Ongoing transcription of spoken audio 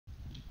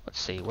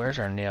Let's see, where's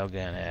our nail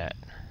gun at?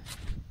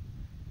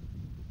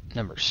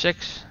 Number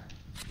 6.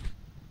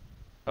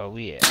 Oh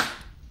yeah.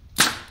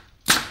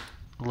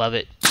 Love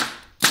it.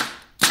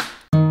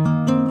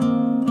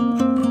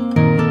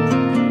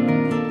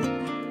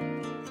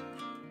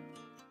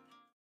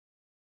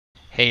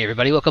 Hey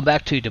everybody, welcome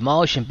back to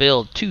Demolish and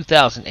Build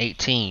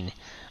 2018.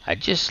 I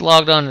just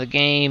logged on to the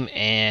game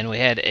and we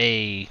had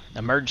a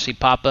emergency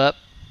pop up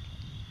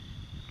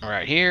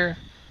right here.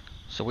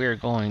 So we are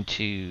going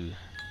to...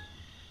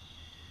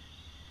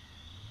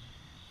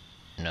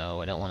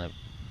 No, I don't want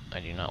to... I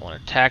do not want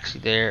a taxi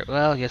there.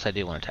 Well, yes, I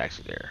do want a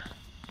taxi there.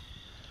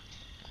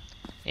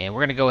 And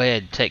we're going to go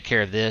ahead and take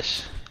care of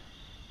this.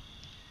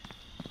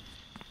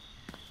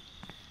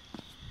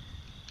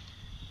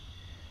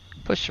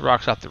 Push the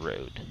rocks off the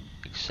road.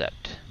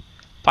 Accept.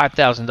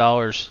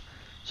 $5,000.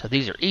 So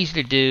these are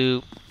easy to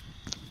do,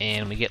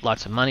 and we get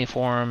lots of money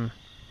for them.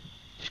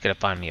 Just got to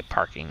find me a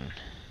parking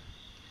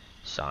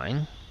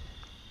sign.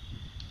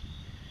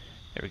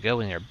 There we go.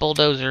 We need our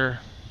bulldozer.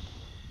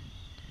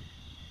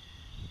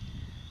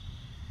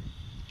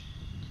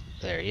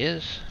 There he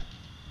is.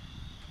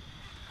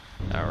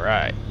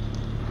 Alright.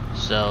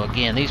 So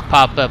again, these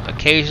pop up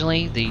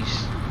occasionally,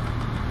 these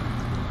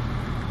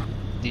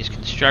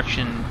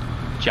construction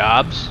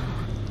jobs,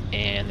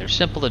 and they're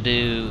simple to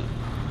do.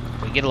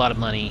 We get a lot of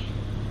money.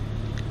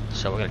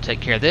 So we're going to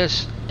take care of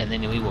this, and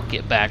then we will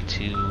get back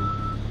to...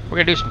 We're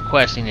going to do some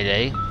questing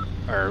today.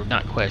 Or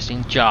not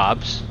questing,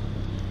 jobs.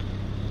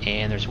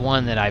 And there's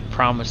one that I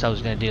promised I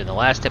was going to do in the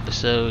last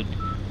episode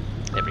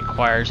that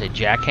requires a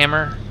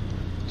jackhammer.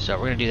 So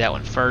we're going to do that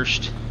one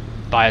first.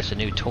 Buy us a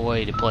new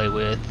toy to play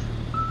with.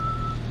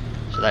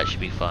 So that should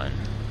be fun.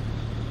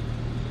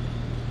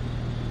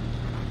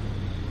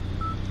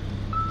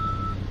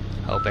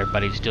 Hope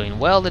everybody's doing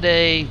well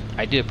today.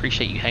 I do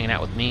appreciate you hanging out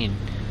with me and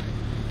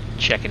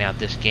checking out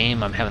this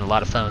game. I'm having a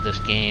lot of fun with this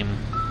game.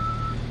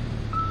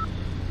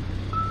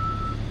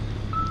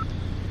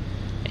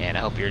 And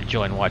I hope you're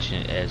enjoying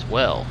watching it as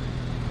well.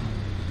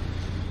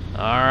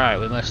 Alright,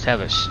 we must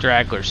have a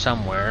straggler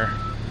somewhere.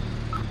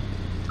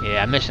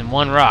 Yeah, I'm missing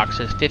one rock. It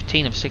says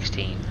 15 of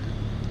 16.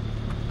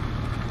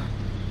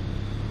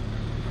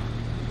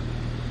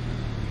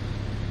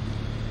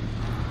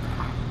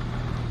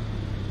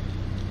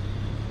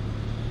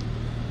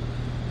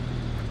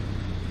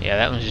 Yeah,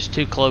 that one's just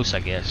too close,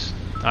 I guess.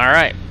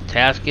 Alright,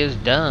 task is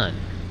done.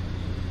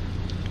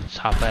 Let's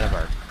hop out of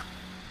our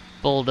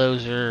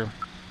bulldozer.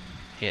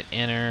 Hit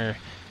enter.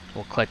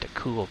 We'll collect a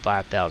cool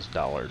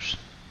 $5,000.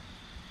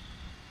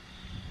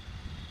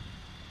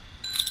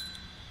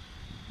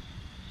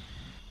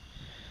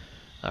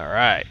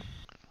 Alright.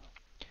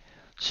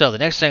 So the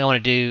next thing I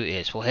want to do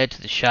is we'll head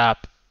to the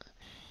shop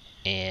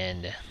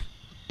and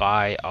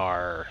buy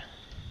our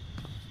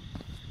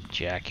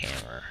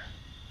jackhammer.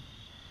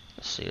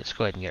 Let's see, let's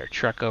go ahead and get our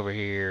truck over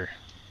here.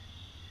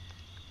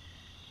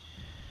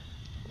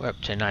 We're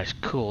up to a nice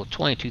cool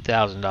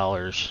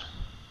 $22,000.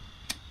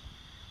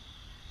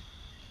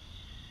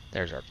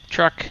 There's our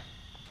truck.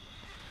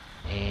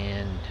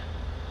 And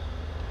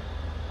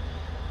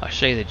I'll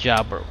show you the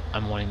job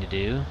I'm wanting to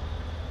do.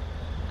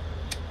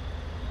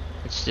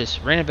 It's this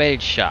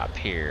renovated shop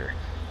here.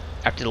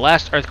 After the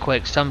last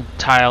earthquake, some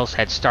tiles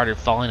had started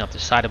falling off the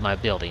side of my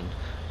building.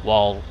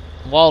 Wall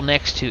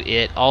next to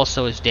it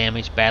also is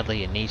damaged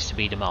badly and needs to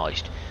be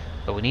demolished.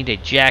 But we need a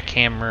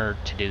jackhammer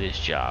to do this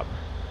job.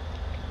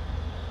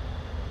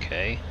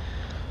 Okay,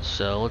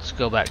 so let's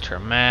go back to our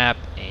map,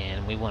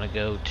 and we want to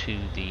go to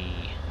the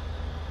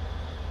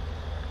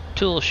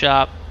tool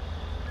shop,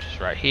 which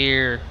is right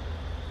here.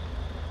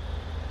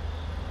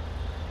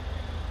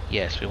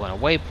 Yes, we want a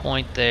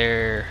waypoint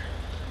there.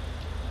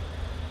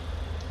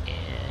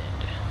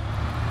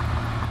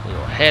 We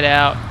will head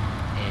out,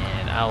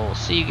 and I will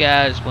see you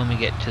guys when we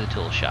get to the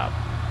tool shop.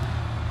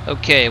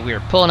 Okay, we are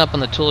pulling up on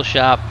the tool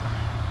shop.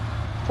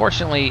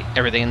 Fortunately,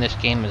 everything in this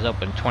game is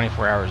open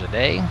 24 hours a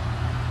day.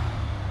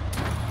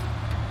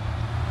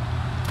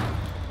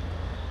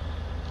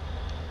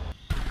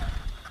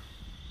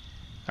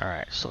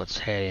 Alright, so let's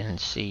head in and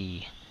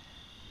see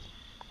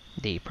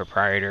the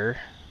proprietor.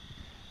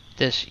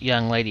 This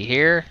young lady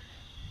here.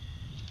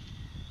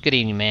 Good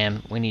evening,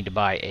 ma'am. We need to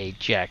buy a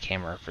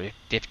jackhammer for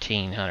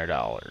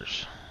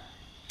 $1,500.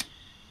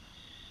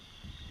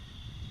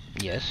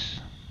 Yes.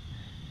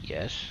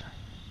 Yes.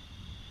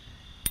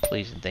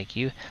 Please and thank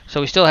you. So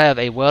we still have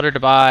a welder to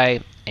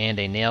buy and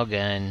a nail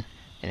gun,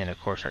 and then of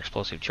course our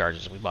explosive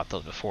charges. We bought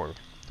those before,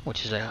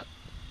 which is a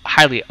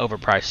highly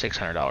overpriced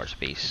 $600 a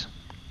piece.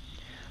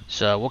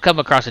 So we'll come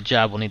across a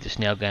job. We'll need this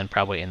nail gun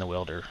probably in the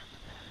welder,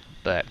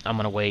 but I'm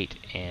gonna wait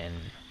and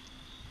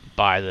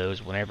buy those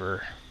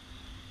whenever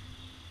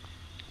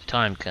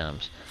time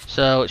comes.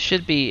 So it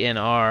should be in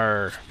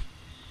our...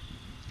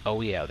 Oh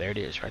yeah, there it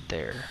is right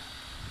there.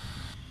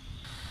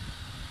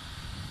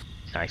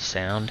 Nice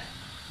sound.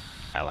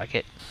 I like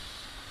it.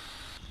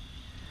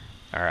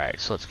 Alright,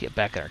 so let's get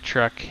back in our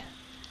truck.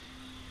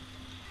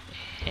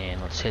 And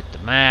let's hit the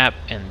map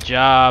and the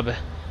job.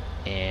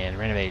 And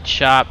renovated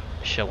shop.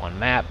 Show on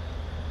map.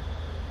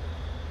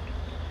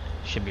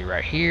 Should be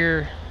right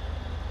here.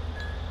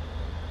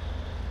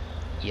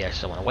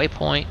 Yes, I want a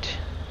waypoint.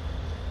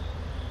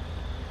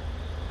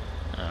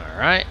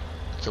 Alright,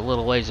 it's a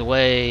little ways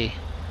away.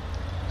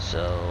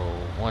 So,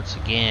 once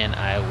again,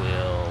 I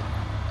will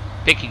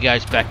pick you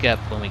guys back up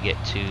when we get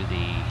to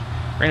the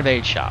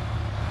renovated shop.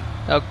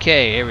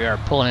 Okay, here we are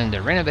pulling into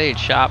the renovated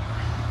shop.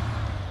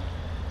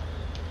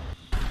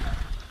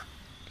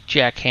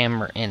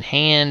 Jackhammer in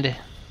hand.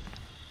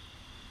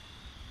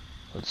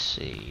 Let's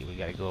see, we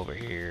gotta go over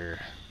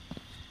here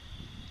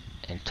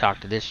and talk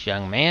to this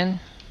young man.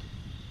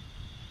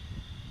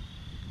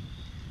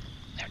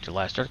 After the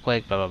last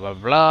earthquake, blah blah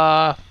blah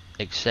blah.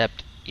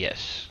 Except,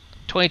 yes,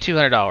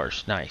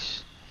 $2,200.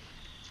 Nice.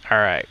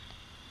 Alright.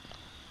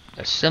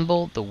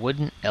 Assemble the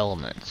wooden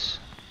elements.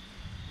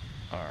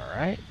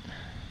 Alright.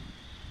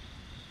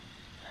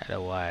 How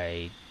do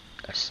I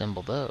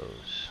assemble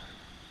those?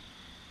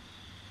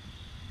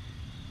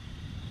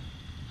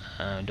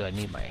 Do I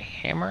need my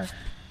hammer?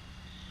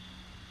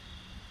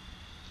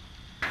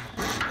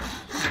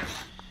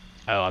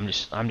 Oh, I'm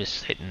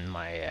just hitting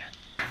my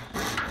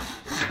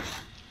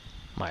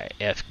my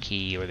F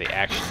key or the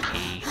action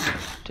key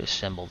to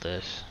assemble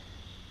this.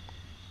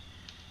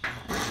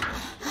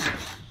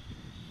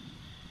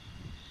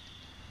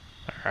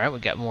 Alright, we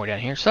got more down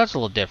here, so that's a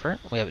little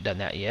different. We haven't done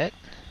that yet.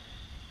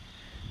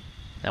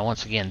 Now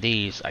once again,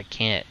 these, I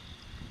can't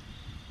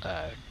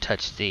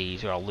touch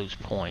these or I'll lose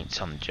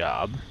points on the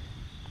job.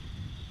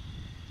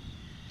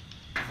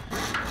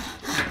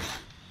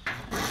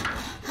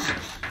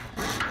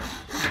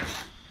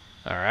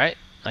 Alright,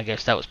 I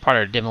guess that was part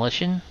of the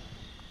demolition.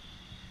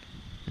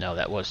 No,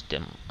 that was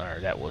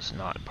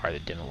not part of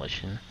the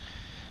demolition.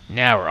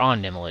 Now we're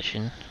on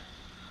demolition.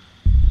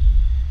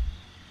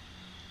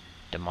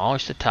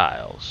 Demolish the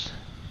tiles.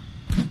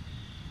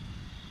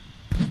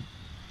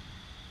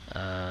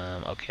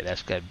 Okay,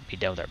 that's got to be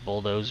done with our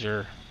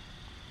bulldozer.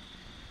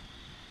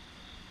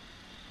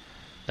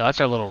 No, that's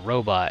our little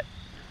robot,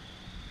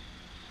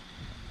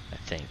 I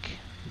think.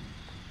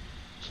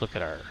 Let's look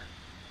at our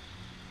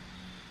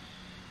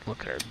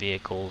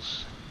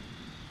vehicles.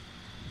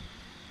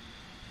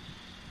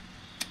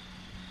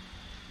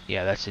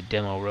 Yeah, that's a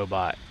demo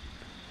robot.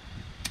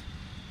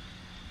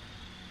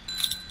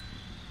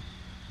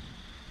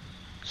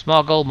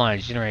 Small gold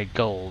mines generate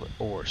gold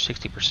or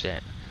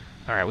 60%.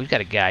 Alright, we've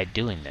got a guy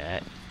doing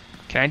that.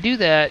 Can I do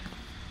that?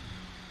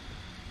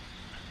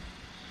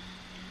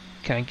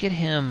 Can I get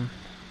him?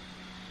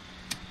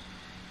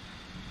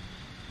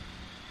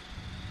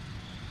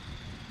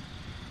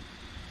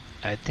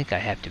 I think I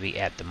have to be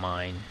at the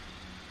mine.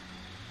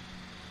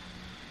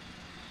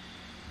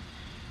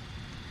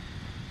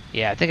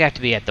 Yeah, I think I have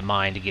to be at the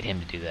mine to get him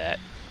to do that.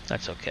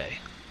 That's okay.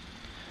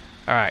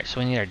 Alright, so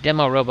we need our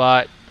demo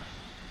robot.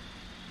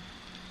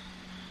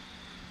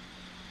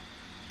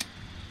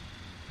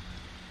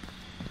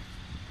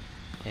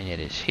 And it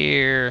is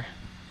here.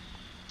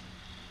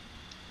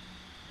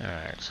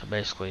 Alright, so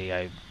basically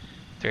I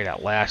figured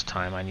out last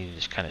time I need to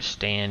just kind of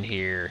stand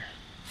here.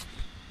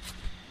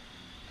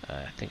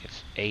 I think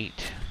it's 8.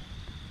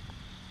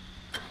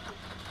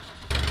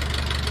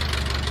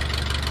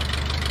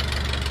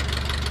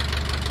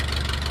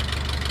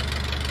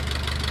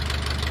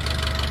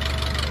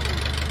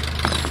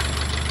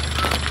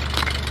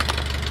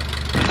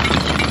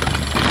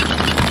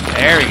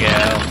 There we go.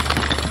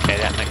 Okay,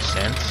 that makes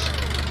sense.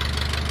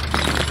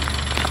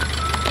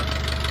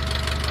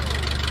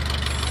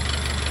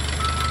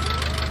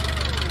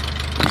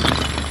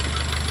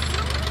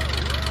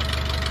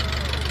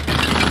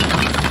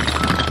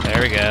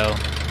 There we go.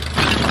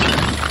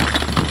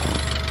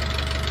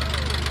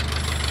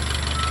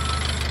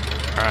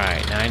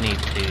 Alright, now I need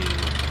to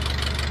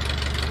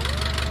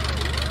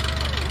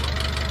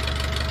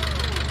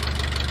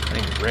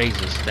raise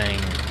this thing.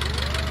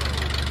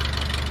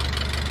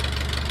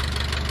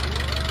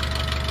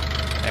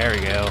 There we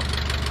go.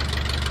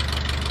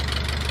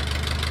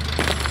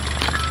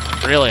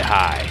 Really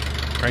high.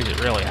 Raise it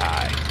really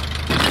high.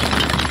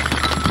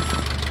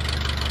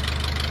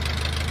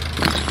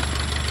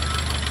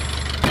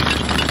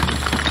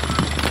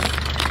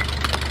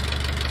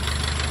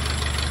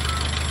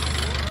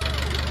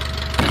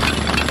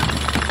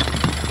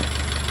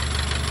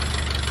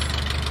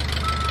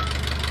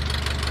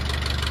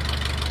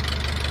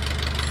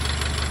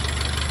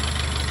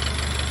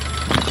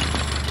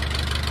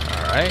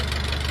 Alright.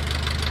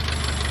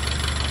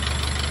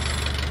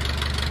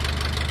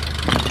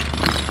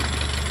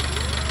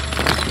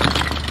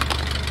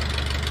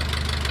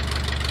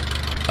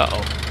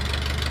 Uh-oh.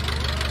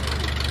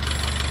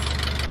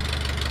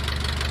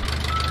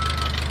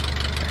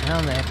 How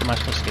in the heck am I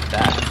supposed to get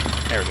that?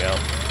 There we go.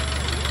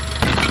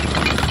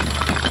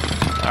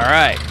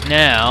 Alright,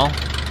 now...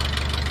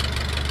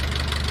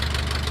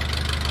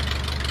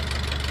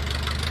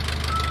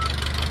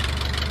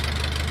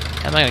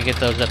 how am I gonna get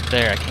those up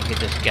there? I can't get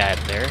this guy up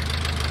there.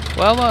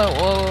 Whoa, whoa,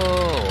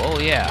 whoa, oh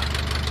yeah.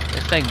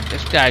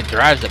 This guy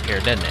drives up here,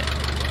 doesn't it?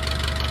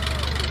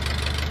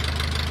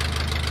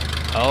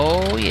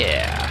 Oh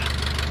yeah.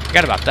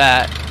 Forgot about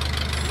that.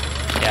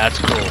 Yeah, that's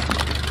cool.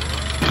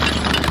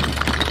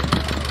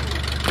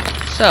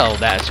 So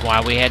that's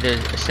why we had to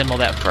assemble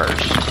that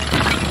first.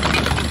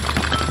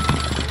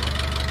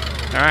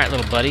 Alright,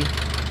 little buddy.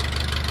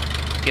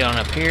 Get on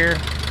up here.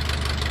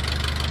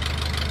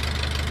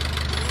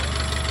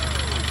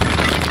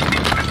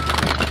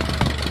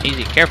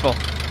 Easy, careful.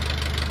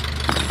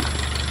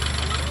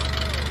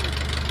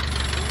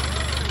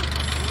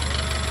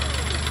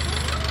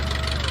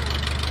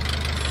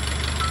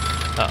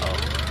 Uh-oh.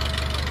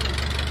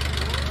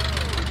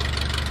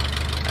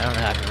 I don't know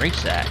how I can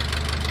reach that.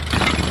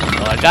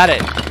 Oh, I got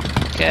it.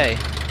 Okay.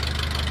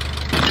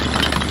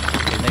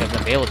 Didn't think I was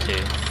gonna be able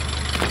to.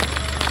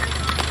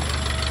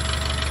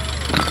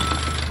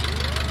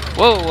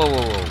 Whoa, whoa,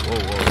 whoa, whoa, whoa,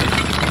 whoa.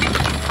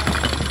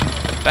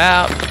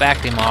 About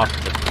backed him off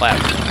the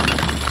platform.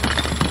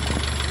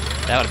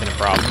 That would have been a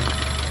problem.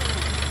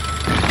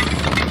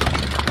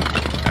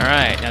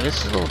 Alright, now this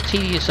is a little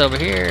tedious over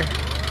here.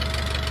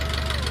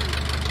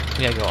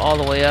 We gotta go all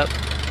the way up.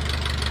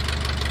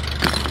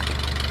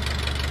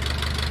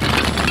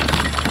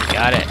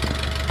 Got it.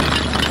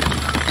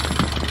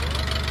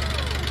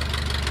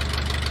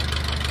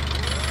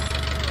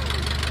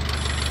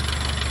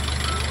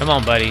 Come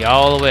on, buddy,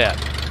 all the way up.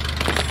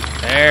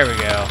 There we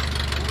go.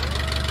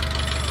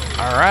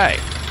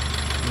 Alright.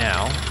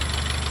 Now.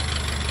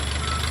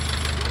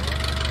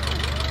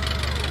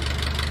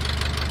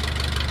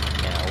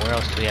 Where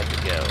else do we have to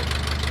go?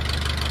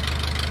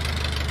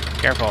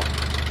 Careful.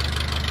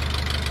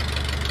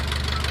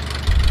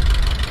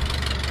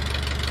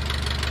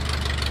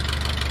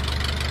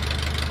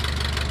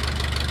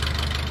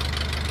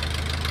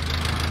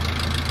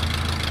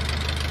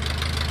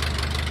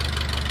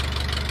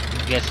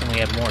 I'm guessing we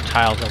have more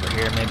tiles over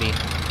here, maybe.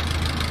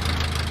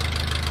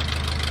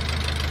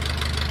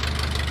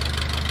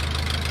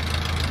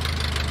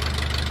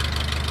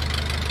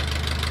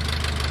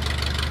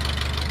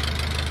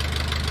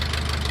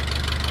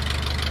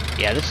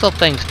 Yeah, this little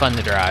thing's fun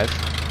to drive.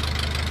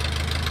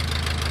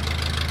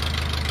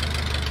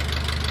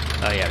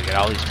 Oh yeah, we got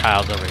all these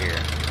tiles over here.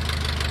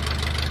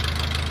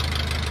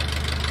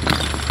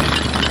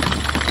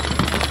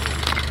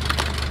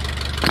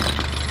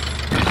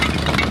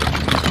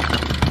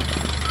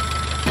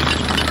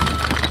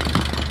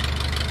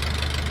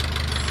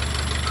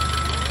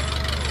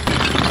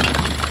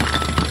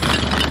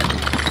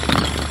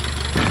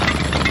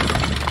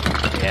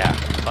 Yeah,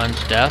 fun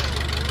stuff.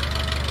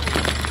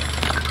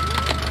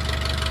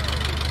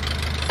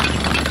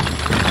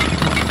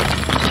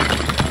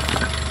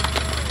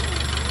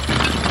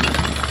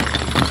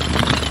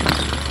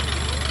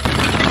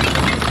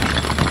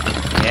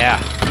 Yeah,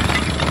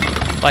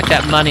 like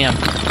that money I'm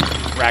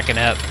racking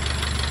up.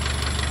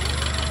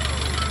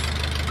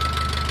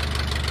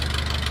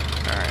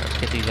 Alright, let's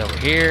get these over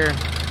here.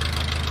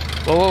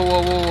 Whoa,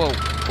 whoa, whoa, whoa,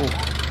 whoa.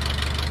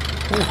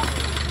 Ooh.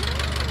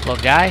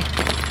 Little guy.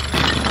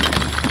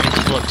 He's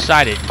a little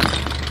excited.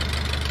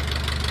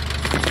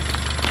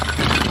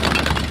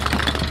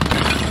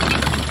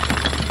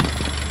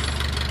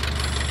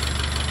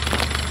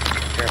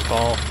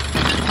 Careful.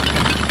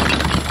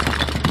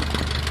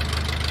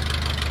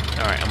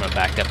 Alright, I'm gonna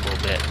back up a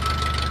little bit.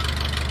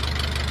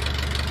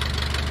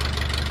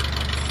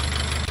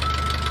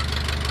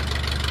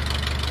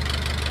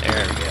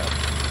 There we go.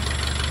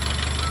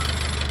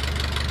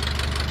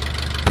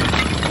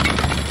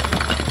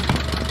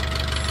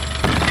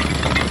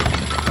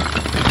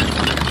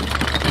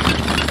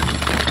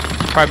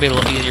 Probably be a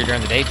little easier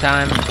during the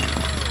daytime,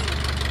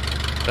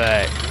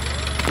 but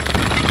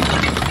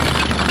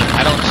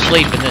I don't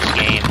sleep in this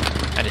game.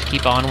 I just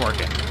keep on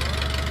working.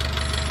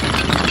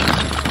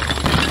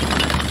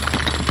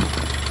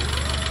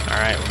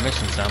 Alright, we're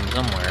missing some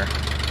somewhere.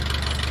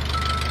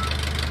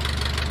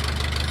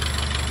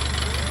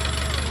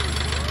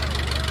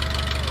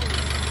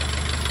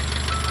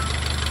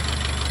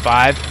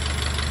 Five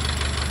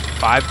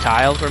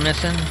tiles we're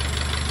missing.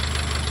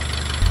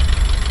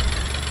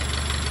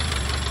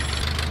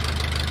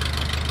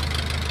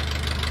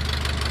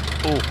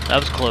 Ooh, that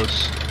was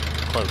close.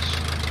 Close.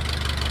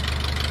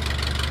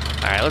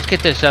 Alright, let's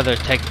get this other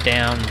taken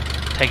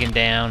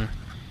down,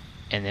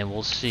 and then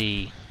we'll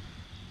see.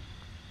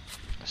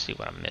 Let's see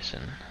what I'm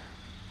missing.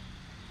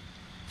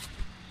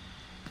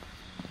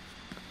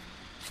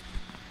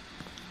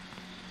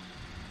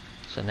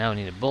 So now we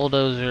need a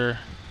bulldozer.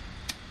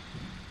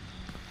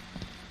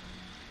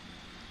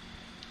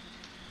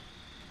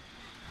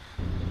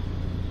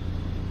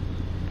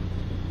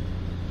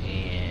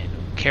 And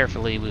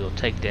carefully we will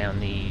take down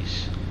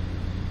these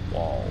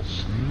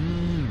walls.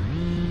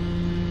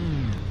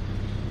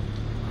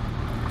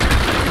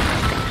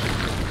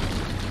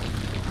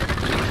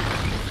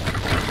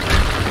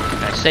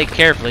 I say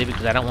carefully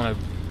because I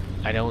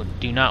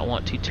do not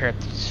want to tear up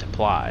these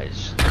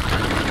supplies.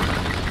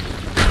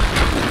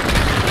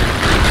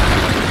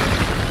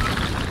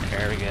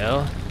 There we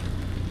go.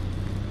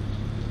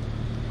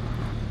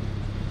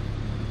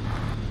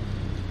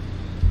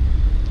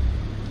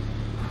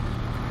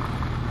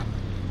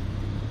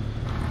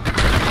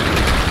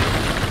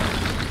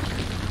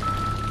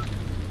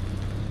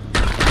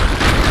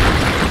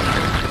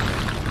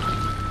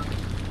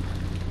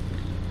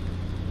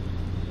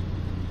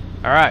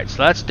 Alright, so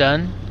that's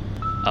done.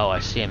 Oh, I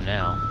see him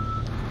now.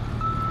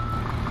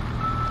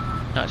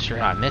 Not sure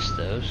how I missed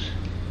those.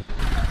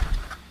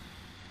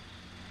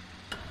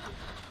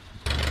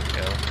 There we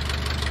go.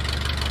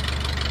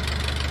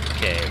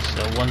 Okay,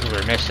 so the ones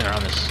we're missing are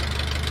on this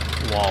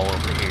wall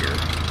over here.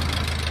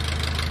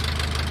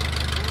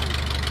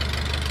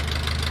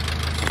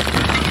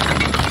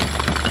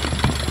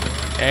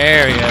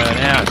 There we go,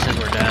 now it says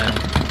we're done.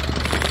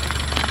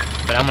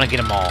 But I'm gonna get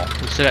them all.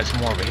 We still got some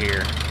more over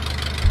here.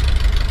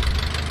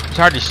 It's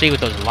hard to see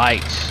with those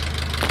lights.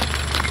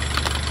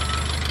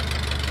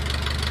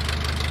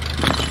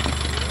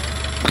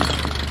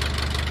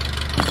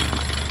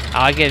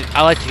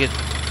 I like to get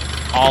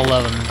all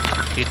of them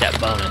to get that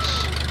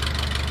bonus.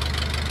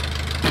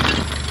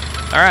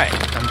 Alright,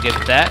 I'm good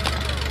with that.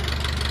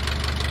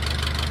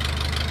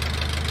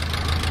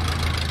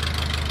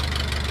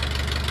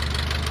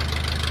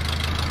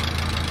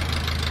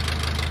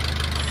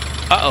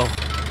 Uh-oh.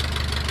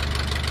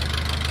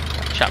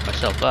 I chopped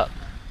myself up.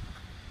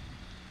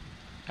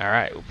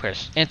 Alright, we'll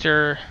press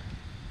enter.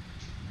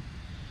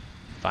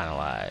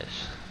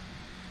 Finalize.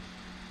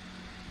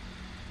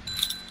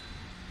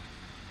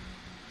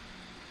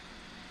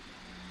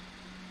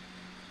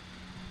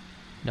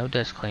 No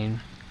dust clean.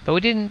 But we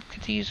didn't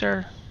get to use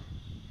our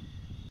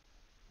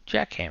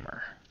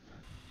jackhammer.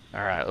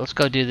 Alright, let's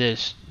go do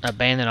this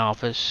abandoned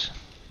office.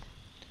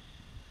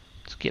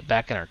 Let's get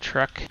back in our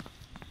truck.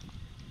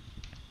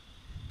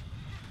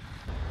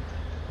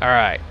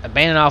 Alright,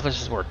 abandoned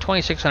office is worth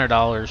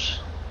 $2,600.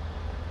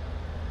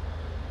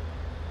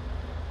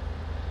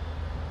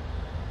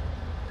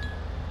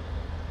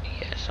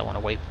 Yes, I want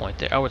a waypoint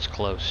there. Oh, it's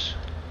close.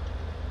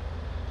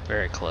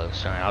 Very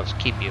close. Alright, I'll just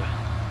keep you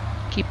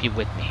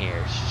with me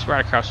here. It's just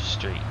right across the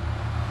street.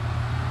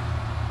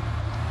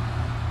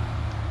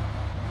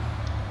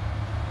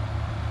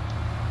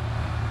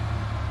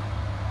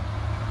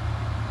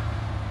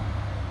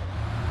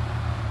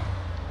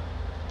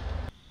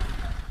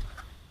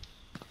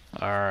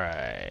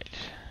 Alright.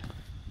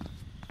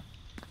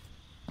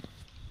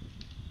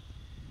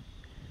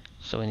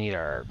 So we need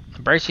our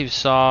abrasive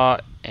saw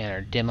and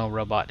our demo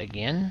robot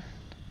again.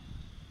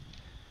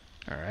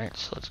 Alright,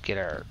 so let's get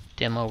our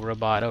demo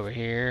robot over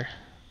here.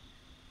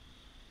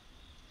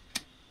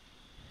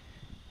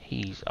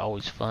 He's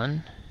always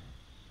fun.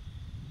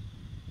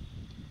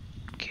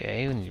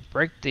 Okay, we need to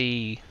break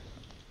the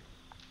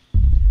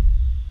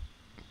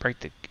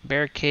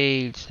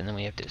barricades, and then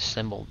we have to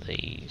assemble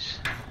these.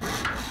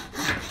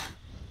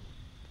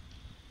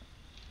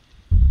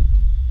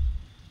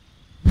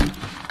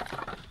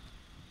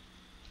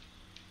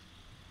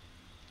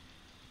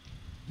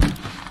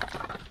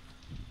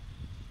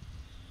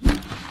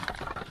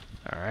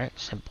 Alright,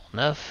 simple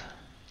enough.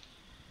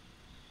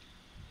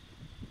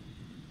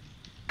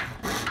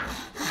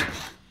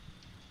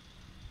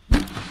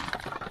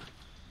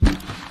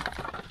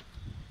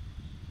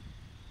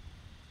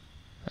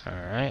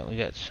 Alright, we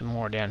got some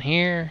more down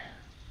here.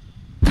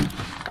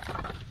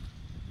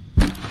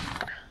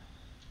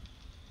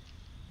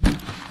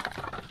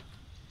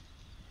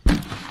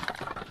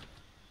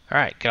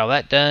 Alright, got all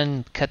that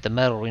done. Cut the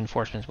metal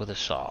reinforcements with a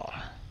saw.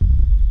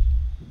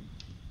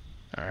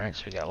 Alright,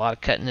 so we got a lot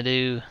of cutting to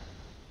do.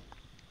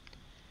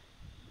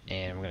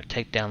 And we're going to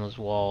take down those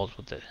walls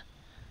with the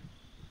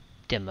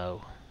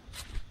demo.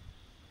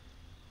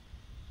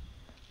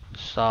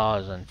 Saw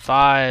is on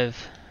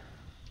 5.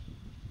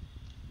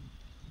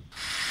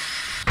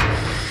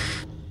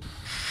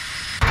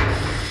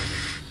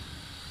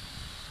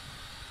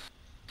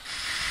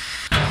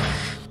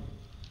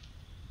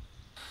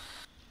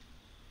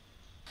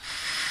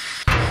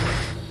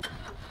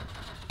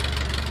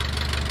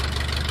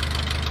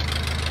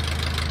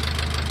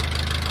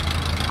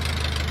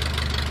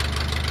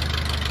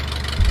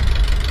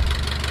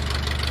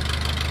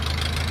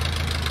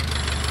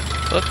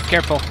 Look,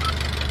 careful.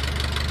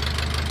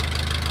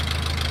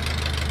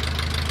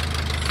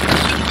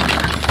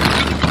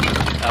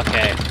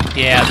 Okay.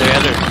 Yeah,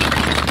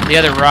 the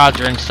other rods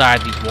are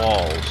inside these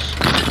walls.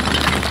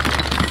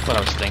 That's what I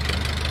was thinking.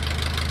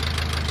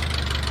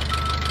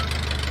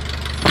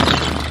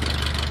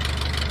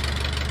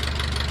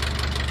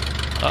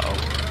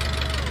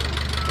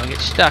 Uh-oh. Gonna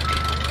get stuck.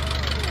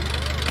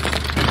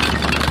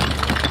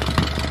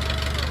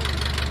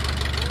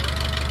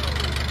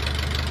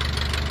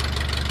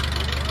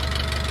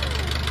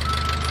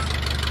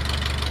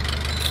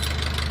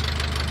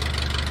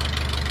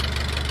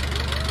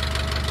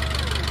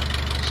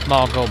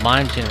 Small gold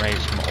mine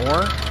generates some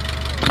ore.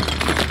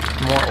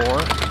 More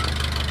ore.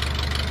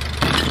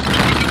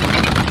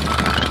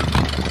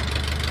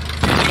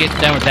 We'll get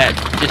done with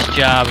this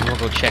job and we'll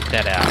go check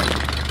that out.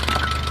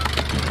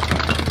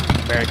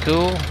 Very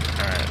cool.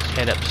 Alright, let's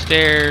head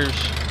upstairs.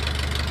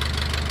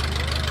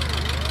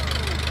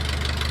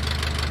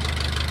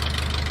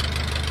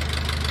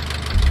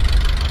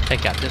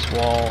 Take out this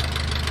wall.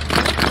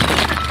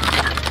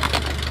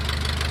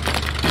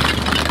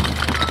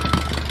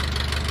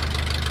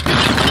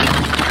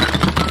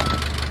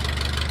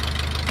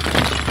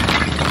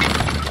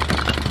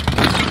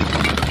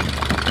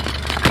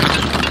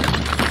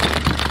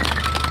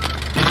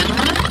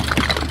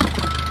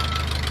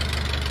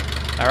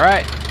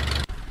 Alright.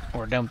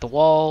 We're done with the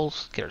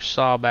walls. Get our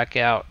saw back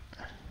out.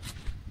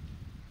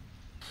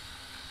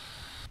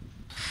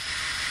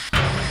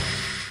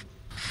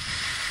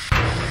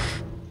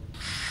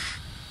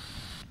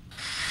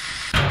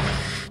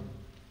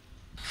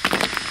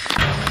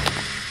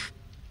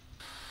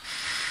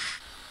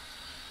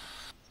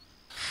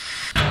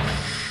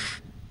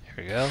 There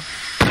we go.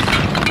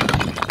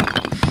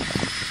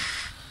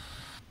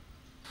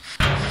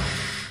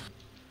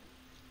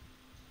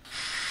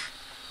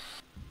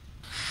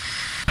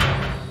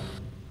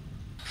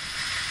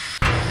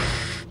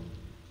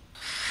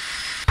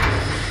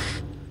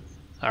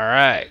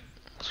 Alright,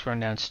 let's run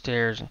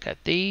downstairs and cut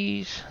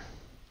these.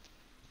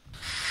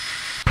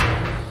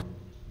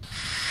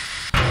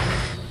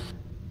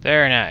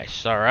 Very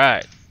nice,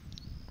 alright.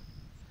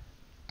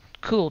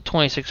 Cool,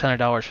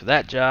 $2,600 for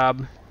that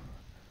job.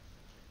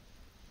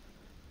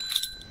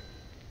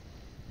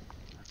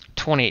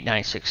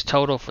 $2,896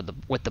 total for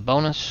with the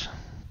bonus.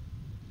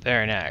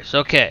 Very nice.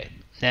 Okay,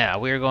 now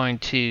we're going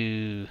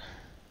to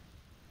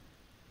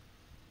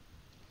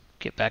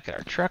get back at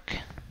our truck.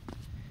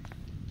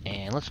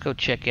 And let's go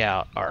check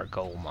out our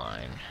gold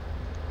mine.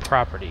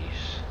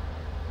 Properties.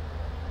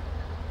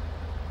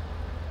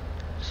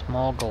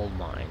 Small gold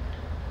mine.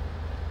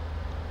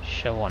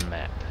 Show on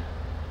map.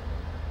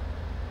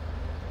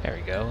 There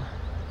we go.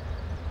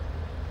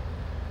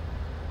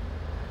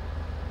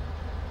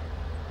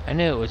 I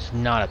knew it was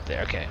not up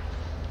there. Okay.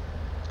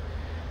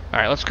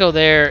 Alright, let's go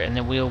there and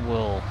then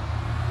we'll...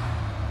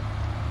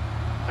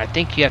 I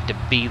think you have to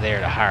be there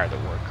to hire the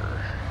worker.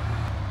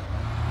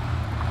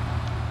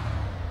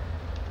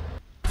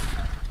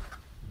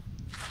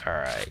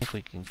 Alright, I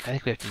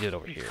think we have to do it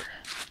over here.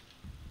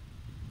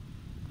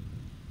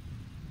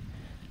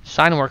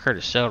 Sign worker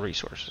to sell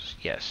resources.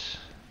 Yes.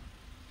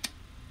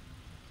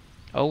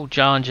 Oh,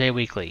 John J.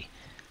 Weekly.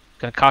 It's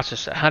going to cost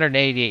us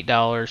 $188,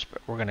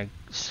 but we're going to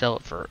sell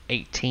it for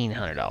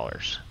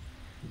 $1,800.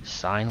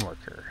 Sign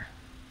worker.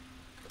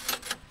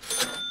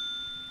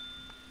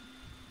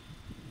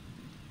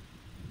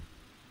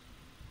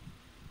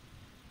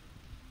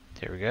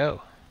 There we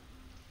go.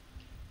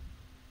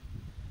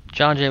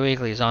 John J.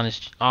 Weekly is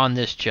on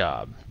this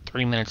job.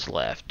 3 minutes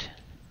left.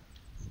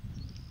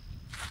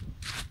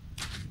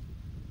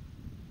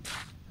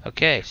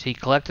 Okay, so he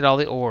collected all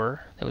the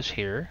ore that was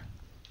here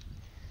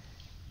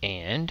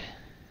and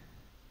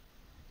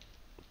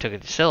took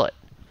it to sell it.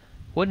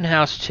 Wooden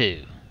house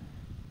 2.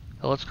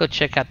 Well, let's go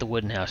check out the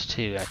wooden house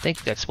 2. I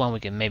think that's one we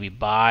can maybe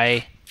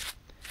buy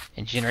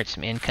and generate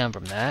some income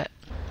from that.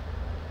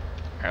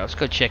 Alright, let's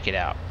go check it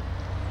out.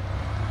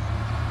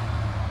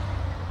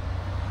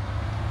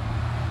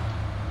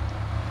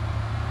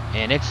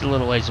 And it's a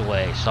little ways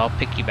away, so I'll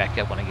pick you back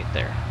up when I get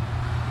there.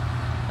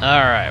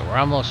 Alright, we're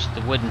almost at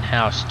the wooden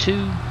house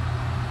 2.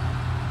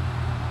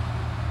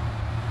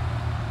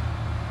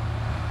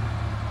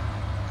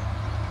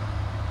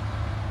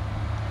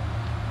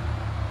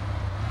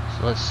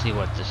 So let's see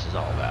what this is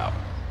all about.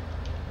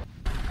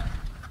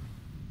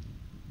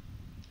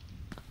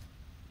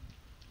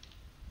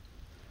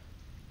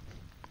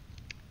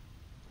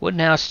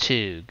 Wooden house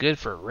 2, good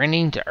for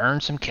renting to earn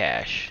some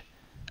cash.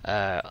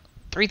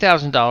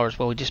 $3,000,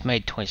 well, we just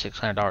made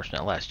 $2,600 from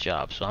that last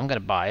job, so I'm going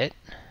to buy it.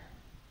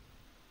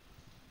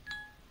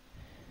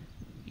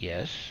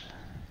 Yes.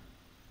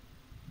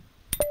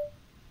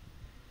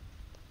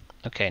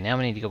 Okay, now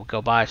we need to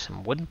go buy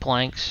some wooden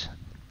planks.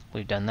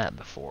 We've done that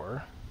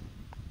before.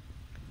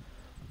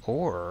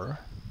 Or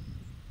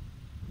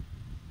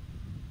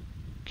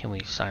can we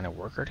assign a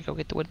worker to go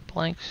get the wooden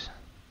planks?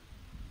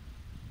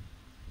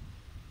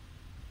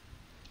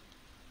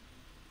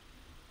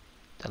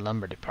 The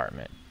lumber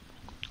department.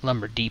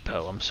 Lumber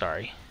depot, I'm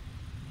sorry.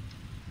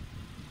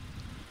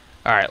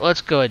 Alright,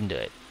 let's go ahead and do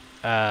it.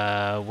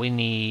 We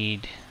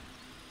need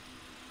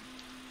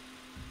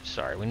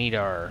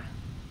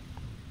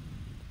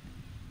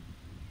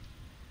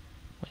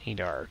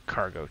our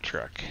cargo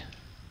truck.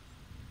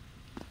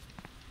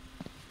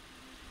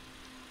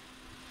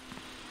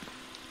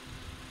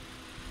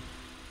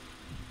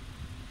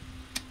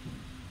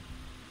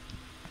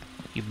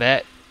 You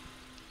bet.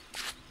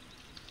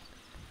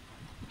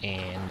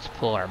 And let's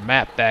pull our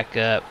map back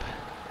up.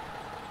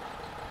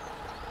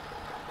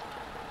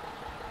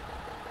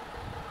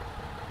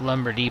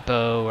 Lumber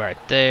depot right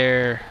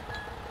there.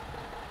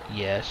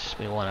 Yes,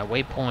 we want a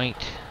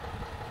waypoint.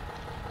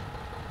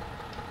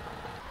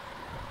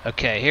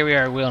 Okay, here we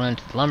are wheeling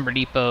into the lumber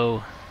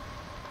depot.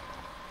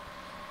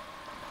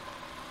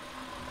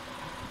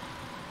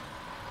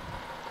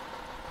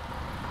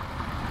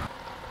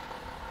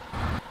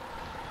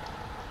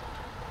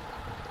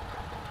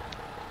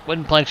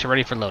 Wooden planks are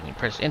ready for loading.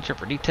 Press enter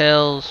for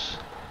details.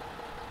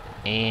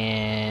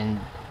 And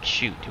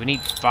shoot, do we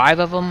need 5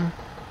 of them?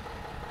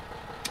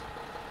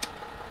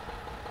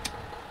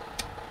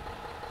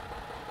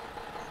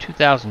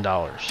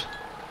 $2,000.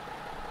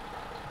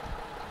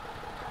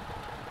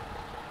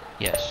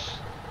 Yes.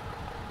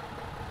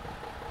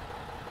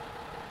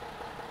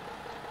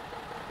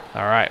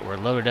 Alright, we're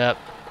loaded up.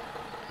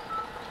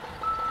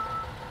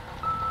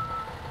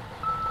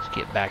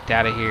 get backed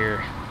out of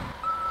here.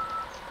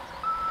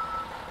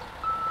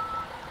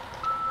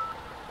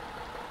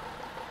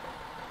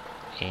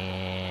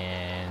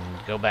 And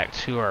go back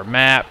to our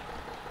map.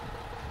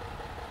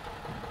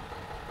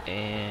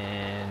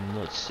 And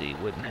let's see,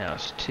 wooden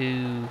house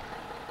 2.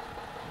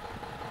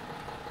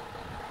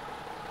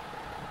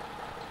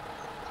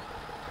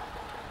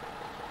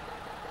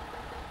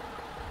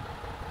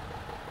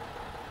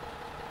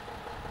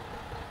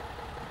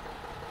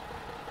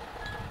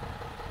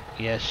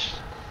 Yes.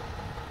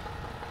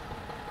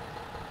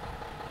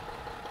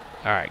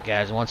 Alright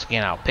guys, once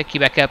again I'll pick you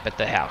back up at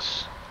the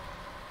house.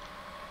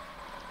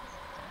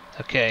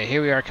 Okay,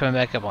 here we are coming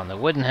back up on the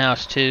wooden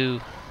house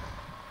 2.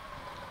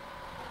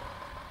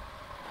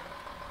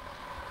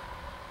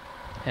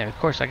 And of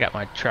course I got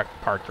my truck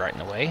parked right in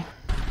the way.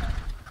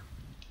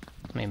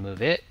 Let me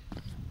move it.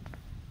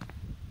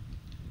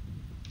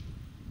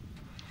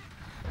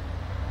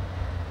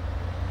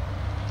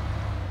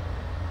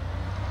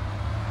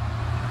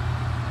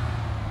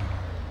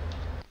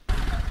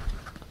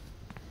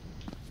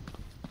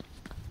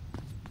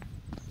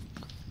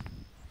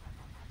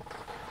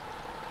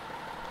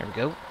 There we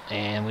go.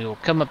 And we will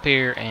come up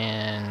here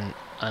and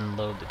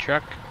unload the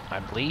truck, I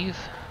believe.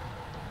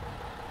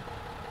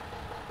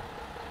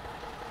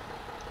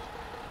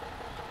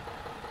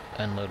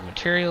 Unload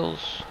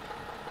materials.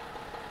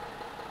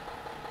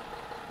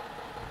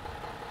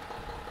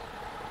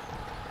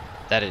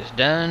 That is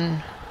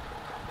done.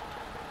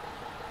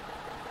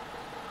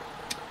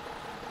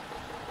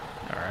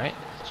 Alright,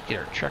 let's get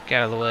our truck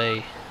out of the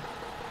way.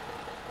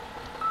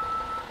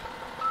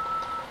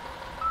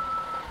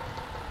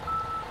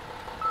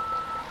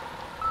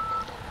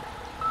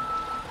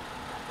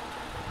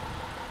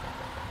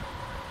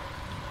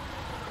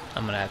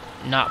 I'm gonna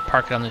not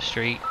park it on the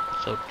street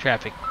so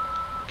traffic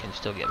can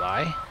still get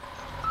by.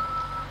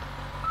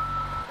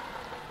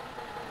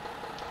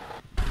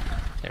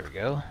 There we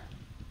go.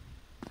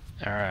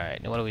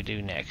 Alright, now what do we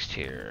do next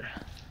here?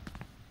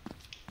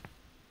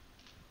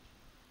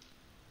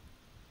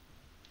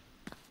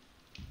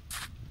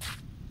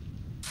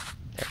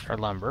 There's our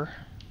lumber.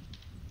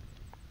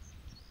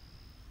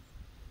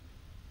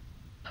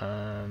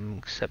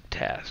 Accept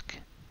task.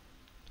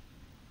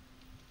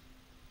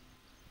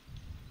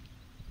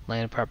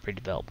 Land property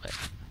development.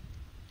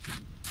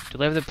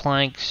 Deliver the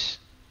planks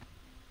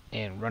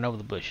and run over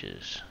the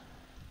bushes.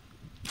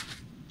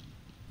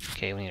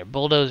 Okay, we need a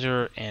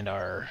bulldozer and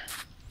our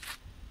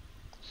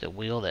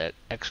wheel, that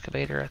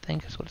excavator, I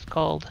think is what it's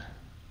called.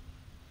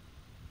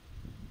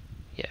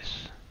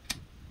 Yes.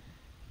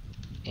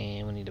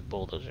 And we need a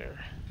bulldozer.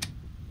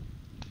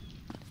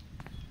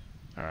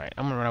 Alright,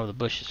 I'm gonna run over the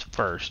bushes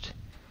first.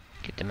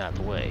 Get them out of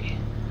the way.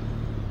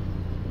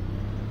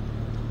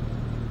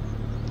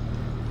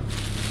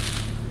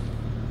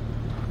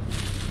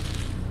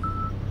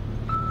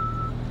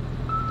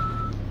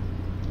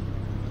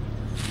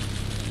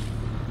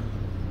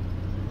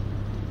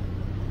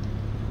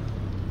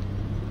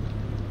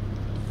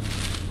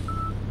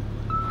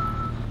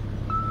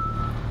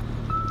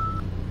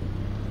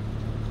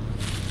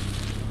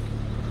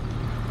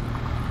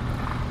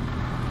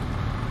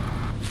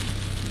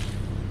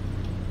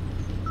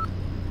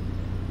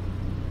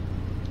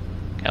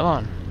 Come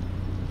on.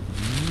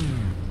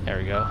 There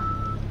we go.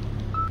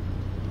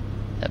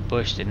 That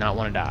bush did not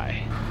want to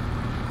die.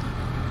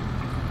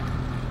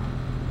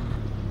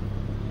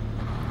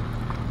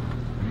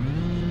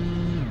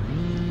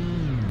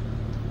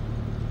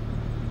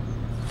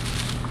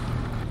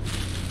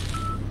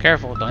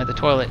 Careful, don't hit the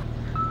toilet.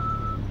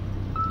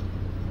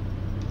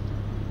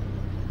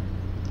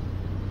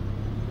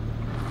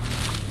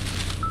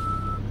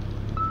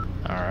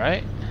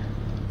 Alright.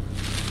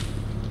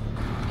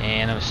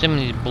 And I'm assuming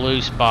these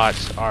blue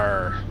spots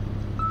are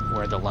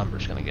where the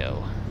lumber's going to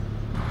go.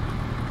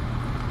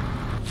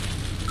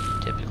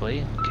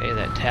 Typically. Okay,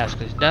 that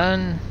task is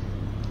done.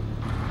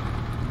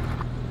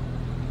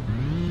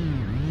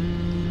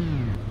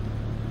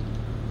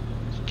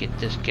 Let's get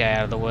this guy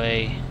out of the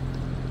way.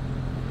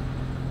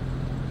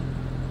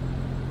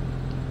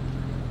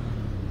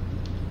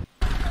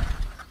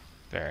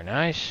 Very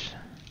nice.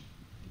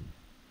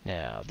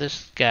 Now,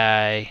 this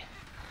guy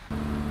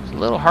is a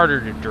little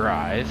harder to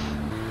drive.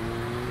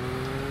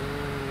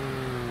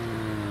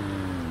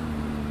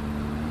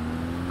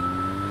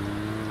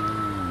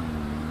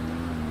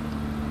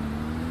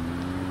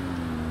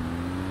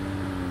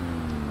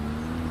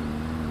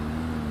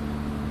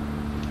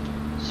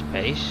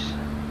 Space.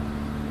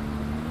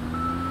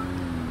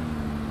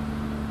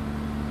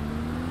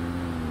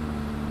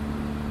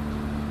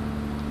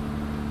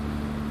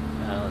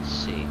 Let's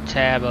see.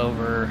 Tab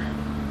over.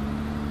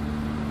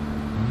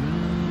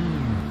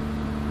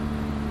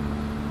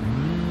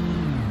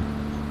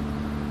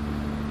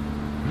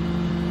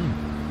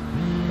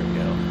 There we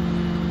go.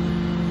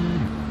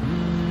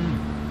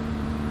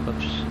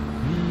 Whoops.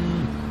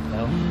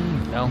 No.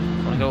 No. I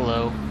want to go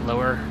low.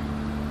 Lower.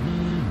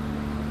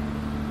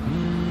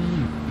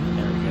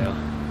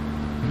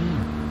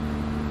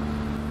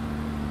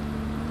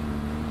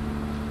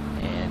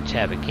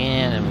 Tab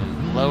again and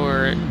we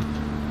lower it.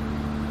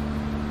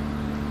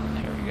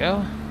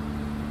 go.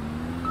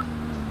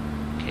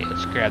 Okay,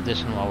 let's grab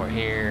this one while we're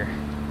here.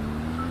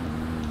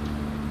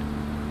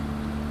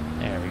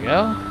 There we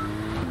go.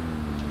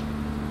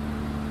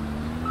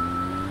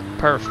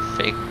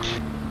 Perfect.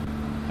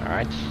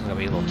 Alright, this is going to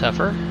be a little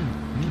tougher.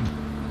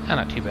 Oh,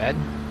 not too bad.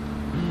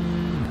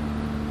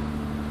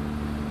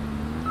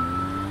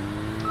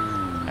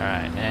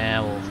 Alright,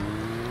 now we'll...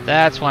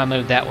 That's why I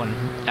moved that one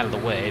out of the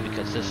way,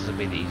 because this is going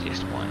to be the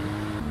easiest one.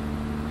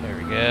 There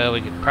we go. We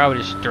could probably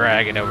just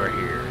drag it over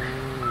here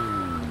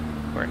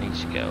where it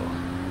needs to go.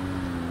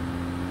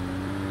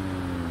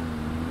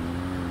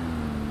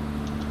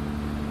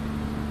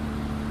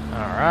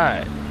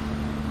 Alright.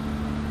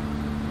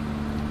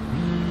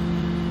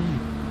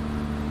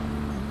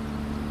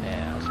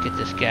 Now, let's get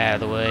this guy out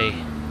of the way.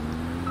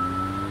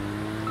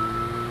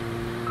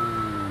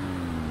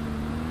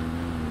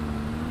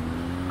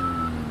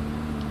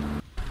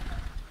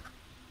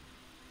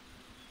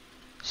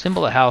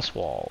 Symbol of house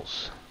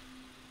walls.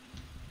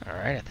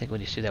 Alright, I think we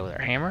just do that with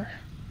our hammer.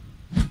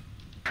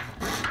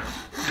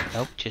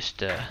 Nope,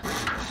 just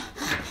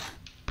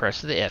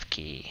press the F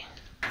key.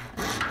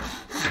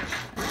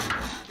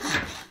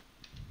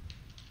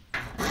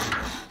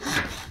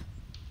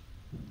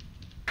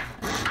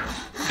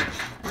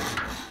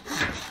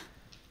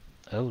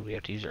 Oh, do we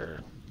have to use our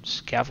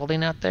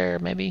scaffolding out there,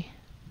 maybe?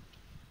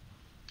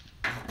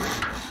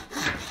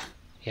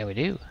 Yeah, we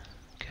do.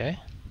 Okay.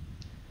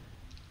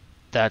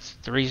 That's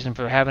the reason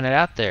for having it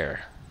out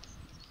there.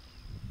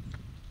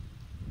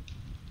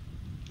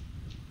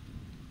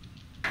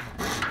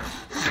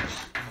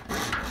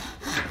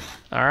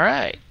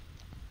 Alright.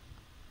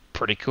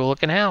 Pretty cool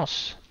looking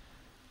house.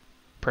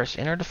 Press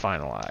enter to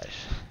finalize.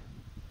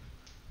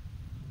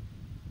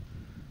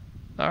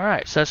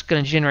 Alright, so that's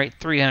going to generate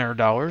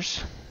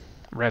 $300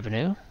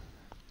 revenue.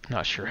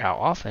 Not sure how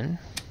often.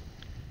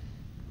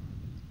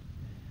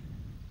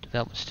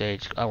 Development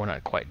stage. Oh, we're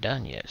not quite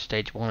done yet.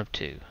 Stage 1 of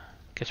 2.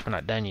 Guess we're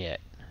not done yet.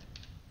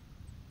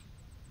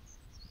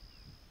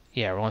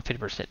 Yeah, we're only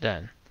 50%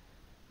 done.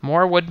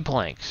 More wooden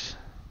planks.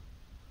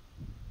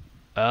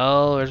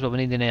 Oh, there's what we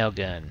need, the nail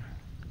gun.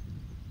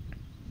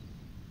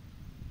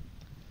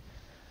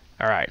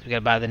 Alright, we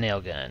gotta buy the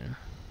nail gun.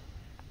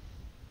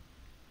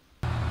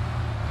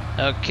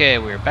 Okay,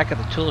 we're back at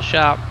the tool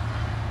shop.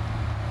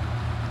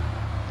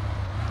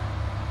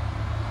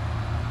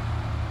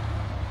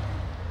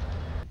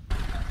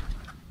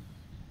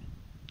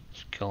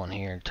 Let's go in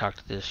here and talk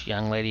to this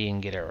young lady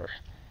and get her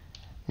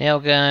nail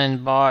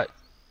gun bought.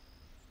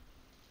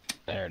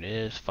 There it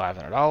is,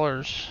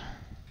 $500.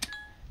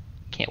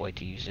 Can't wait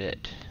to use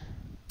it.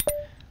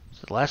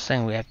 So the last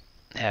thing we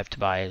have to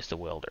buy is the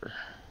welder.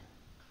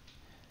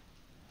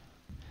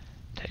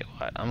 Tell you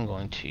what, I'm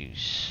going to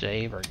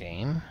save our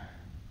game.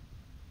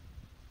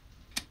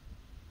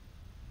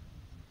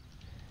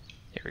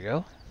 There we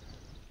go.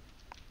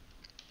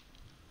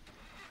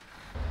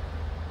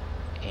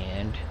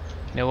 And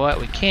you know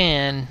what? We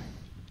can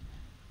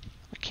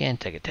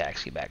take a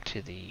taxi back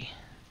to the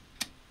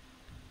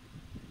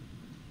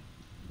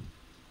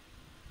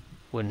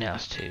wooden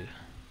house too.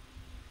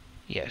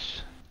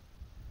 Yes.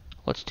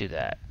 Let's do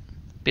that.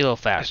 Be a little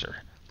faster.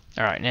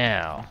 Alright,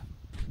 now.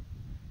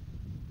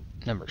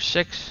 Number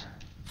 6.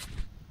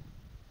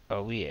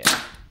 Oh yeah.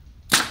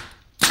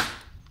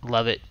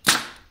 Love it.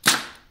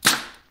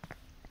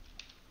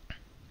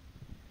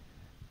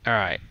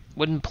 Alright.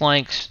 Wooden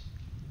planks.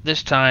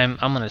 This time,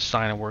 I'm going to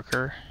assign a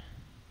worker.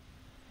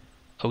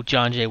 Oh,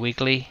 John J.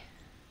 Weekly.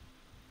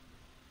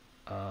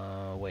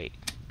 Wait.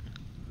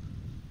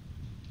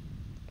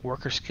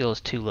 Worker skill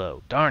is too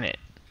low. Darn it.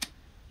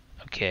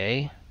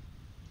 Okay.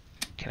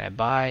 Can I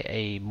buy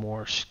a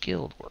more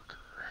skilled worker?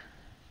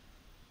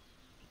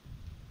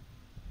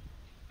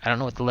 I don't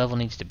know what the level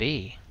needs to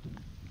be.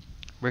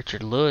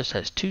 Richard Lewis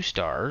has 2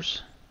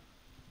 stars.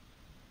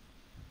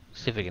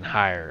 See if we can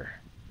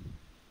hire.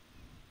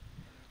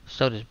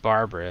 So does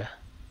Barbara.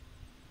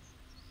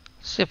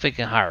 See if we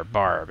can hire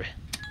Barb.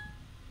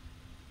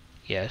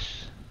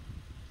 Yes.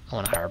 I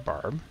want to hire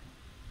Barb.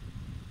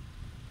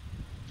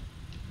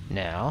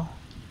 Now,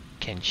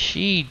 can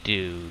she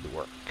do the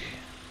work?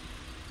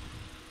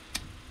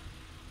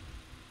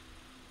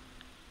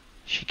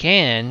 She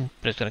can,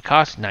 but it's going to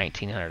cost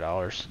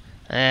 $1,900.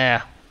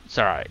 It's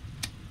all right.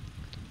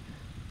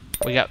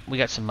 We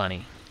got some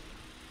money.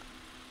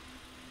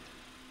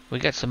 We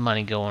got some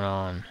money going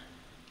on.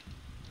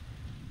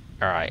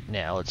 All right,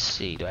 now let's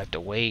see. Do I have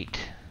to wait?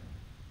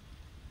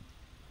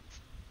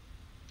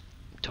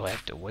 Do I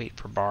have to wait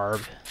for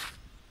Barb?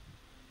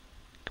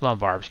 Come on,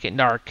 Barb. It's getting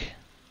dark.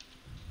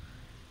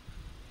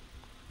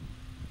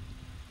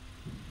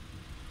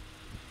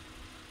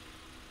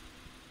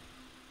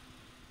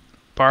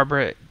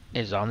 Barbara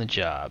is on the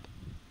job.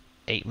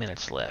 8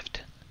 minutes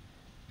left.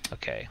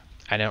 Okay.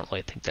 I don't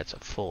really think that's a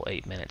full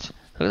 8 minutes.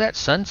 Look at that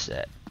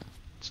sunset.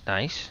 It's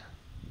nice.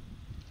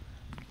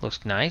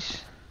 Looks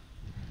nice.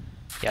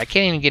 Yeah, I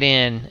can't even get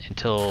in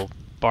until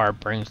Barb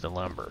brings the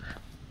lumber.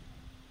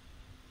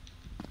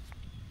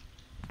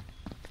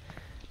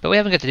 But we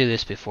haven't got to do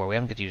this before. We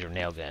haven't got to use our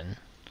nail gun.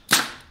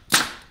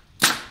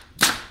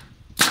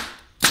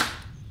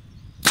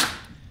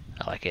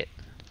 back it.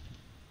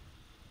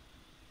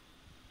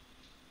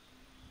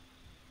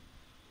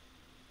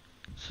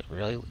 So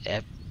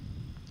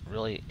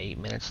really 8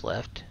 minutes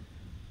left.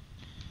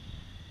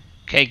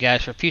 Okay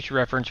guys, for future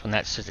reference, when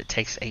that says it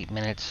takes 8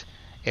 minutes,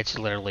 it's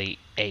literally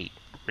 8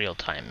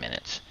 real-time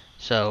minutes.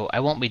 So I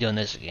won't be doing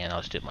this again,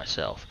 I'll just do it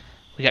myself.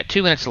 We got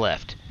 2 minutes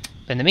left.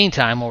 In the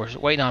meantime, while we're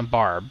waiting on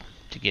Barb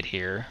to get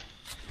here,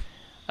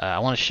 I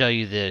want to show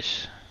you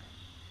this.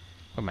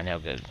 Where'd my nail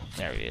go?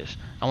 There it is.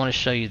 I want to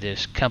show you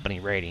this company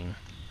rating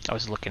I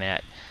was looking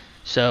at.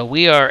 So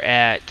we are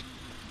at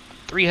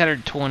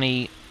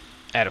 320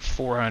 out of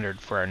 400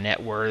 for our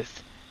net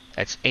worth.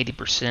 That's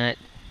 80%.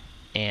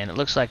 And it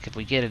looks like if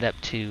we get it up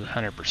to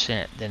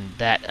 100%, then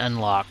that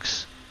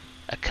unlocks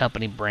a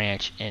company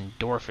branch in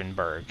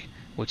Dorfenberg,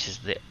 which is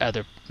the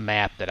other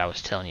map that I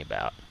was telling you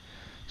about.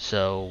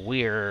 So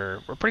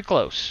we're pretty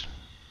close.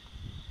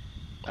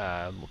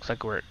 Looks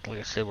like like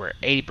I said, we're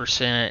at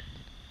 80%.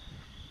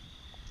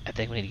 I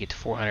think we need to get to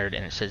 400,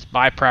 and it says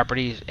buy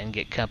properties and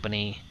get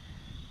company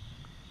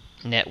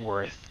net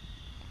worth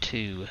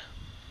to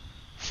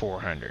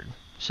 400.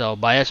 So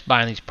by us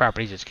buying these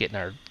properties, it's getting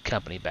our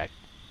company back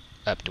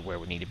up to where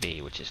we need to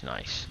be, which is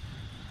nice.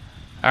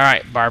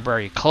 Alright, Barbara,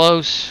 are you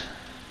close?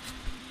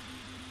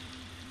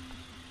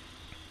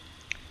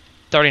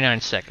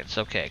 39 seconds.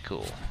 Okay,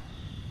 cool.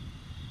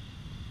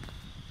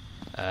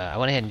 I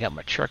went ahead and got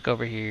my truck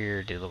over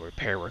here, did a little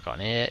repair work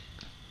on it.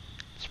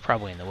 It's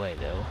probably in the way,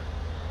 though.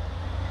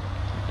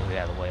 Move it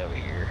out of the way over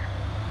here.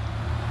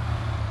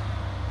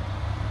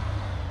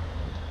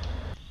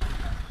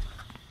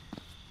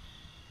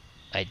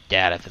 I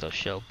doubt if it'll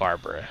show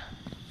Barbara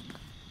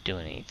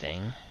doing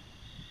anything.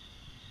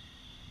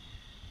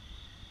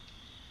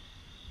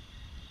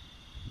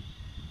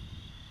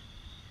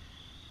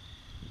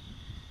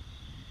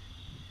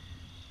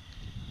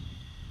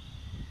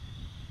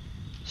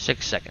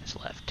 Six seconds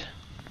left.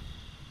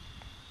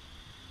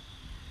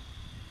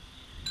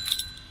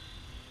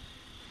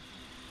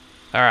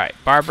 Alright,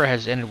 Barbara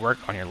has ended work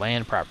on your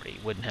land property,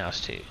 wooden house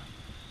 2.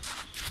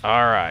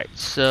 Alright,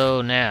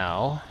 so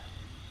now...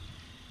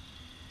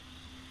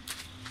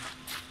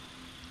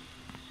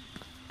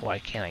 Why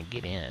can't I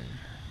get in?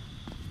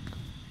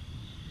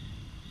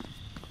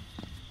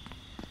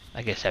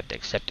 I guess I have to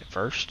accept it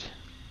first.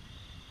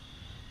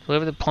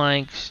 Deliver the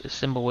planks,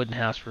 assemble wooden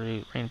house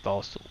roof,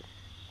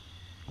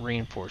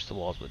 reinforce the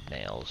walls with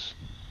nails.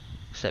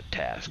 Accept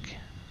task.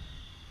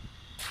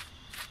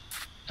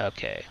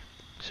 Okay,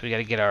 so we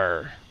gotta get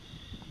our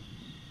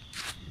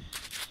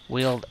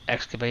wheeled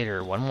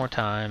excavator one more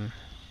time.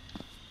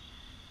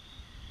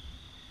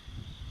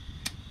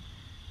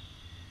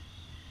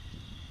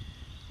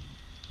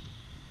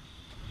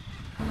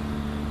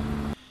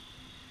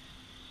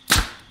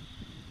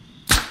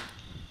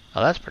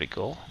 Oh, that's pretty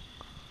cool.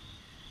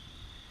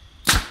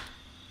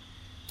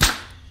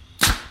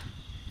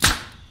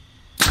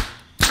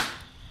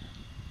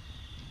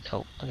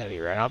 Oh, I gotta be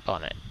right up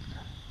on it.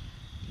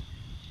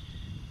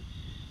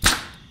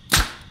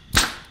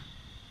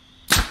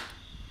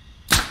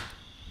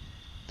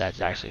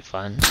 That's actually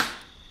fun.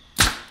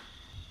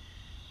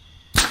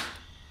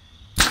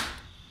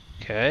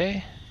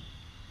 Okay.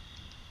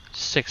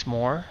 6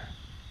 more.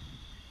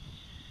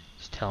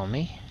 It's telling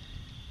me.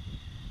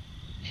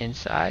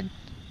 Inside.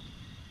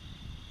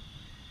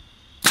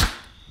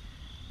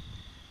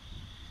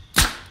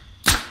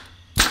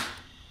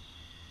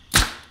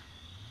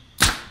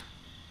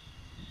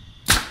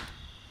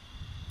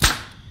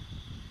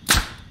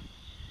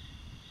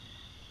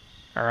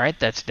 Alright,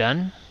 that's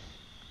done.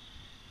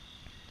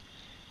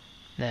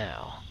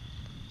 Now,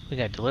 we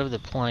gotta deliver the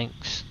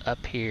planks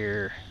up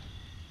here.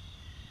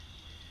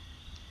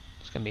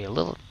 It's gonna be a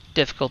little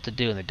difficult to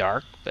do in the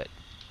dark, but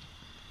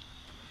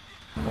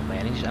we'll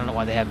manage. I don't know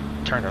why they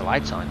haven't turned their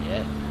lights on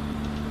yet.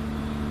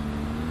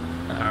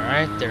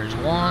 Alright, there's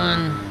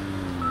one.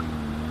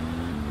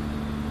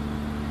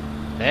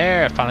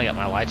 There, I finally got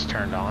my lights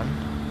turned on.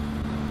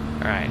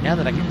 Alright, now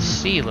that I can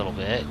see a little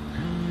bit,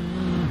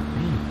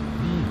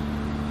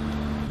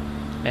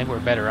 maybe we're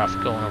better off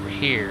going over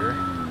here.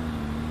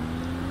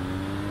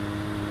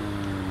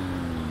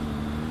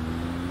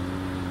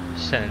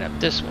 Send it up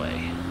this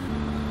way.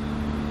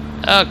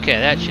 Okay,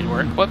 that should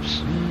work.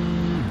 Whoops.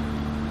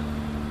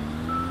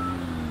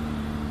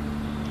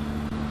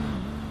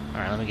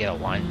 Alright, let me get a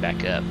line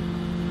back up.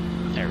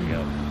 There we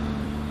go.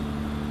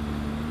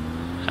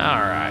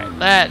 Alright,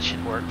 that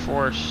should work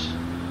for us.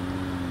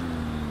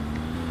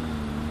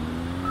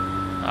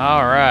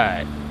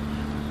 Alright.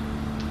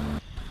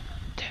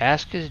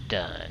 Task is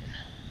done.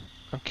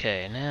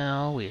 Okay,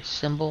 now we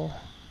assemble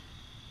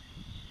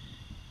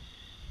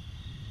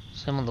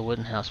the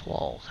wooden house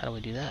walls. How do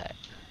we do that?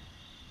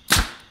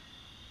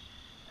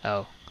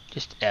 Oh,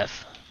 just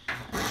F.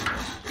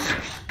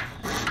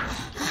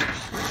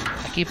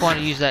 I keep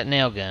wanting to use that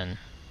nail gun.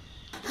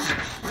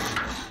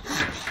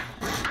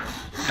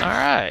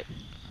 Alright.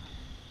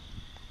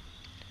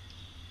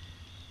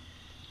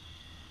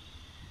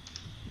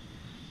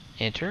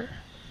 Enter.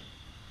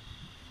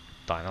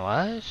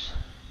 Finalize.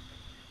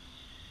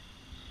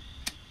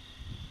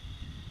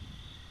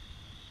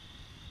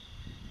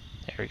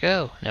 There we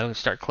go. Now we can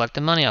start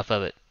collecting money off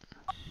of it.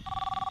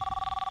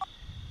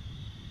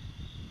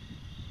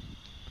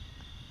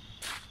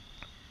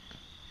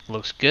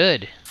 Looks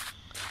good.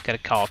 Got a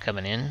call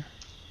coming in.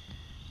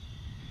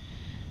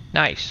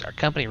 Nice. Our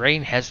company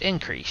rating has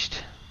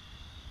increased.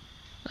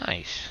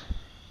 Nice.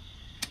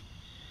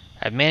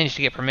 I've managed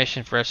to get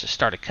permission for us to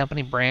start a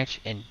company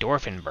branch in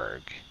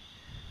Dorfenberg.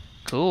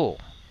 Cool.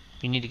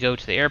 You need to go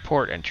to the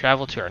airport and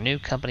travel to our new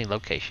company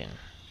location.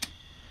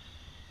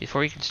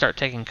 Before you can start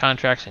taking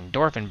contracts in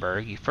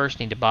Dorfenberg, you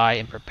first need to buy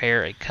and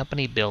prepare a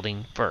company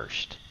building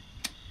first.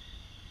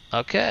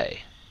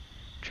 Okay.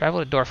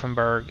 Travel to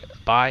Dorfenberg,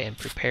 buy and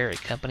prepare a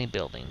company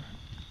building.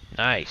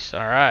 Nice.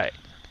 Alright.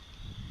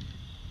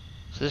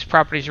 So this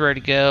property's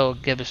ready to go.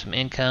 Give us some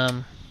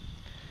income.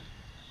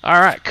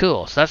 Alright,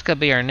 cool. So that's going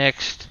to be our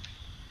next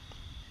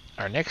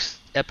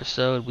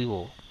episode. We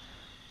will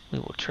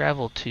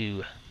travel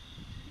to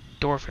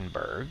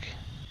Dorfenberg.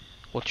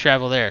 We'll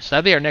travel there. So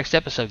that'll be our next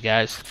episode,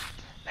 guys.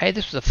 Hey,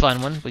 this was a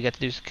fun one. We got to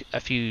do a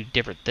few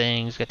different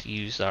things. Got to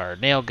use our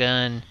nail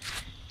gun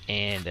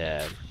and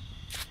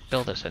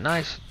build us a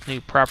nice new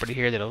property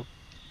here that'll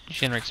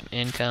generate some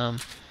income.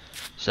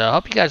 So I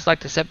hope you guys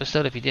liked this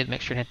episode. If you did,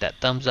 make sure to hit that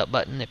thumbs up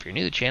button. If you're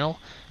new to the channel,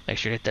 make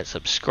sure to hit that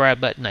subscribe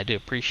button. I do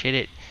appreciate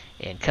it.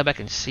 And come back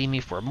and see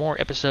me for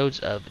more episodes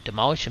of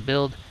Demolish and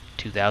Build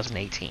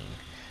 2018.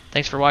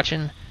 Thanks for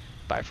watching.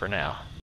 Bye for now.